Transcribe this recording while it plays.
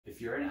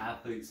if you're an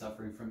athlete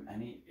suffering from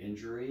any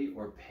injury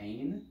or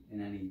pain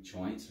in any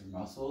joints or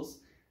muscles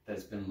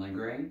that's been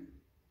lingering,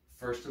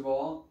 first of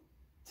all,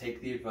 take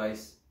the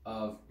advice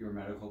of your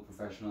medical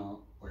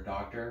professional or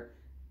doctor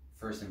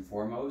first and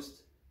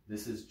foremost.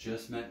 This is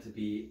just meant to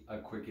be a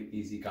quick and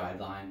easy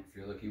guideline if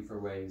you're looking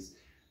for ways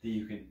that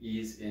you can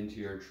ease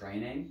into your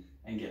training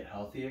and get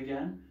healthy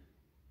again.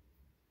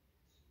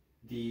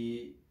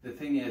 The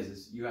thing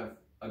is you have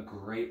a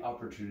great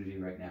opportunity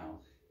right now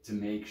to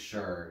make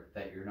sure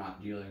that you're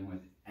not dealing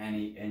with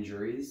any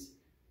injuries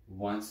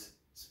once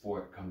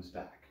sport comes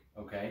back,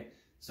 okay?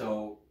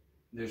 So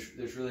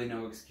there's really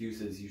no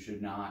excuses. You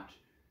should not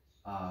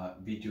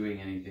be doing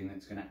anything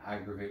that's going to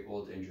aggravate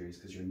old injuries,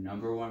 because your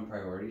number one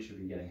priority should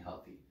be getting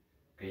healthy,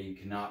 okay? You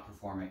cannot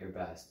perform at your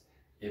best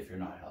if you're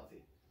not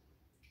healthy.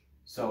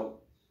 So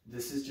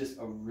this is just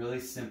a really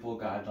simple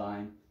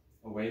guideline,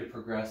 a way to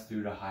progress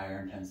through to higher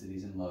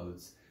intensities and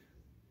loads.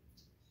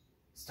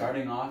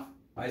 Starting off,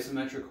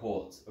 isometric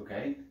holds,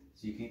 okay?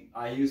 So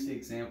I use the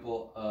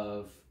example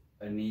of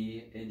a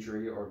knee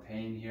injury or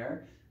pain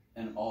here,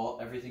 and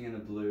everything in the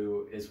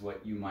blue is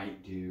what you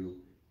might do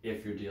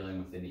if you're dealing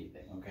with a knee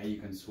thing, okay?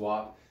 You can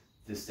swap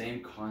the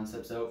same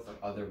concepts out for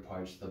other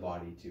parts of the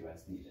body too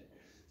as needed.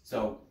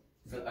 So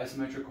for the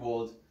isometric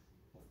hold,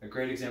 a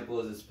great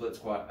example is a split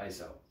squat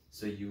iso.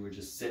 So you would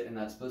just sit in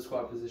that split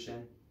squat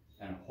position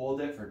and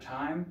hold it for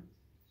time.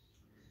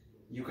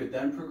 You could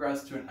then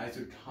progress to an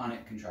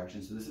isotonic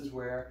contraction. So this is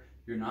where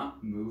you're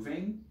not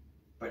moving,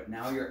 but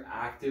now you're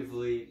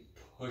actively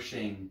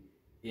pushing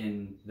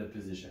in the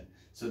position.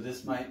 So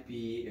this might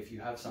be, if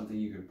you have something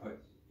you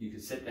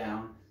could sit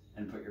down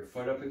and put your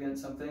foot up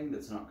against something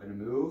that's not going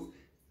to move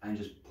and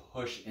just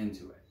push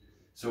into it.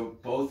 So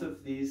both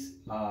of these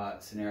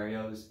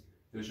scenarios,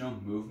 there's no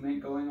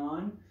movement going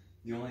on.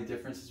 The only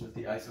difference is with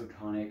the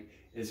isotonic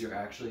is you're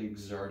actually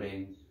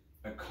exerting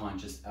a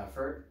conscious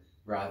effort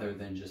rather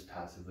than just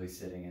passively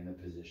sitting in the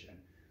position.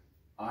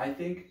 I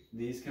think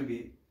these can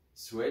be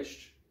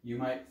switched. You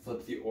might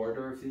flip the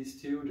order of these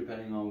two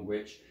depending on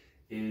which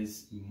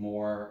is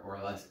more or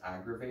less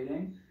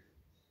aggravating.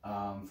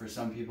 For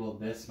some people,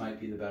 this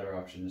might be the better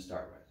option to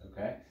start with,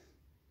 okay?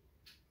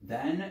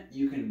 Then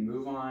you can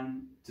move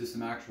on to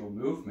some actual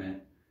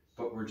movement,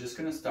 but we're just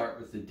gonna start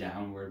with the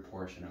downward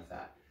portion of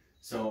that.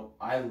 So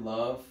I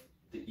love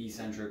the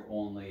eccentric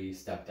only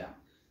step down.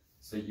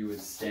 So you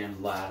would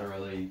stand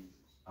laterally,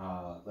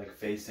 like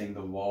facing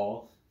the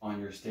wall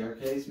on your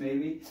staircase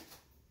maybe,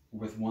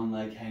 with one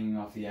leg hanging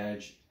off the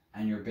edge,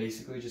 and you're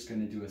basically just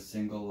gonna do a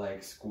single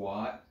leg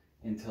squat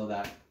until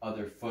that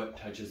other foot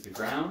touches the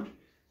ground,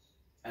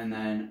 and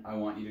then I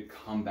want you to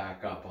come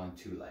back up on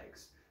two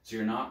legs. So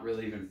you're not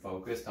really even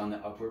focused on the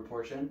upward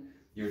portion,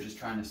 you're just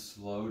trying to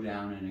slow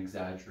down and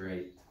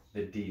exaggerate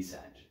the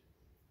descent,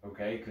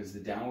 okay? Because the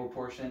downward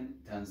portion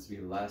tends to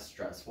be less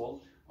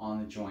stressful on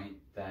the joint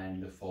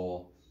than the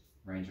full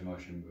range of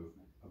motion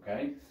movement,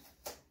 okay?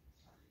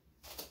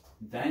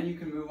 Then you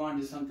can move on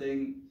to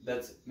something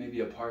that's maybe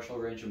a partial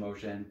range of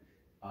motion,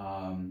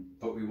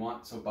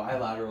 but so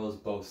bilateral is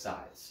both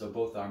sides, so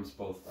both arms,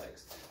 both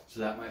legs. So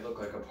that might look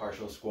like a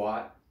partial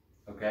squat,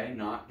 okay?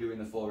 Not doing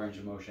the full range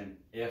of motion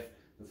if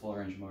the full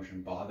range of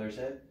motion bothers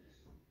it.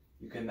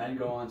 You can then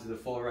go on to the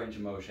full range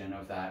of motion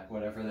of that,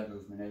 whatever that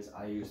movement is.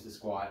 I use the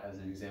squat as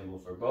an example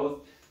for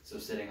both, so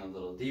sitting a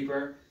little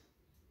deeper.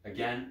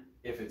 Again,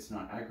 if it's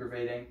not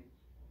aggravating,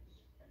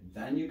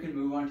 then you can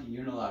move on to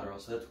unilateral,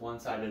 so that's one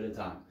side at a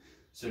time.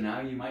 So now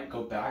you might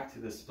go back to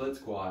the split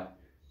squat,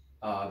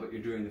 but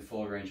you're doing the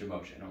full range of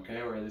motion,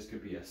 okay? Or this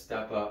could be a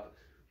step up,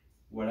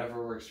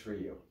 whatever works for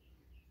you.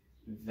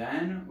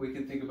 Then we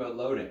can think about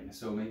loading.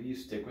 So maybe you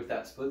stick with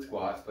that split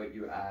squat, but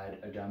you add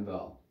a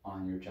dumbbell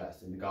on your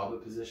chest in the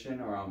goblet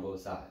position or on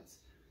both sides.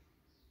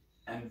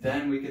 And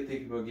then we could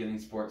think about getting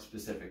sport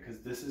specific,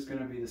 because this is going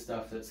to be the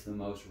stuff that's the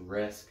most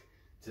risk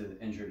to the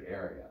injured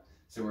area.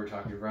 So we're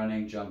talking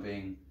running,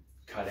 jumping,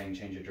 cutting,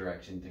 change of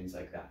direction, things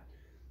like that.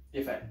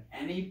 If at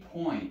any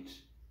point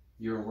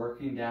you're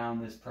working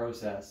down this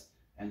process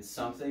and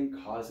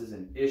something causes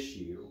an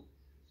issue,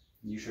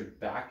 you should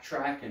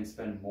backtrack and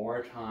spend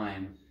more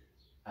time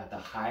at the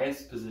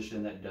highest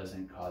position that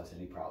doesn't cause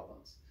any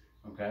problems,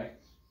 okay?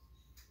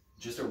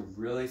 Just a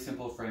really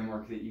simple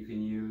framework that you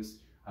can use.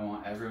 I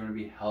want everyone to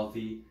be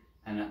healthy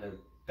and at their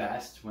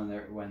best when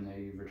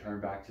they return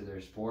back to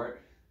their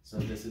sport. So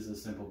this is a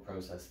simple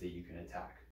process that you can attack.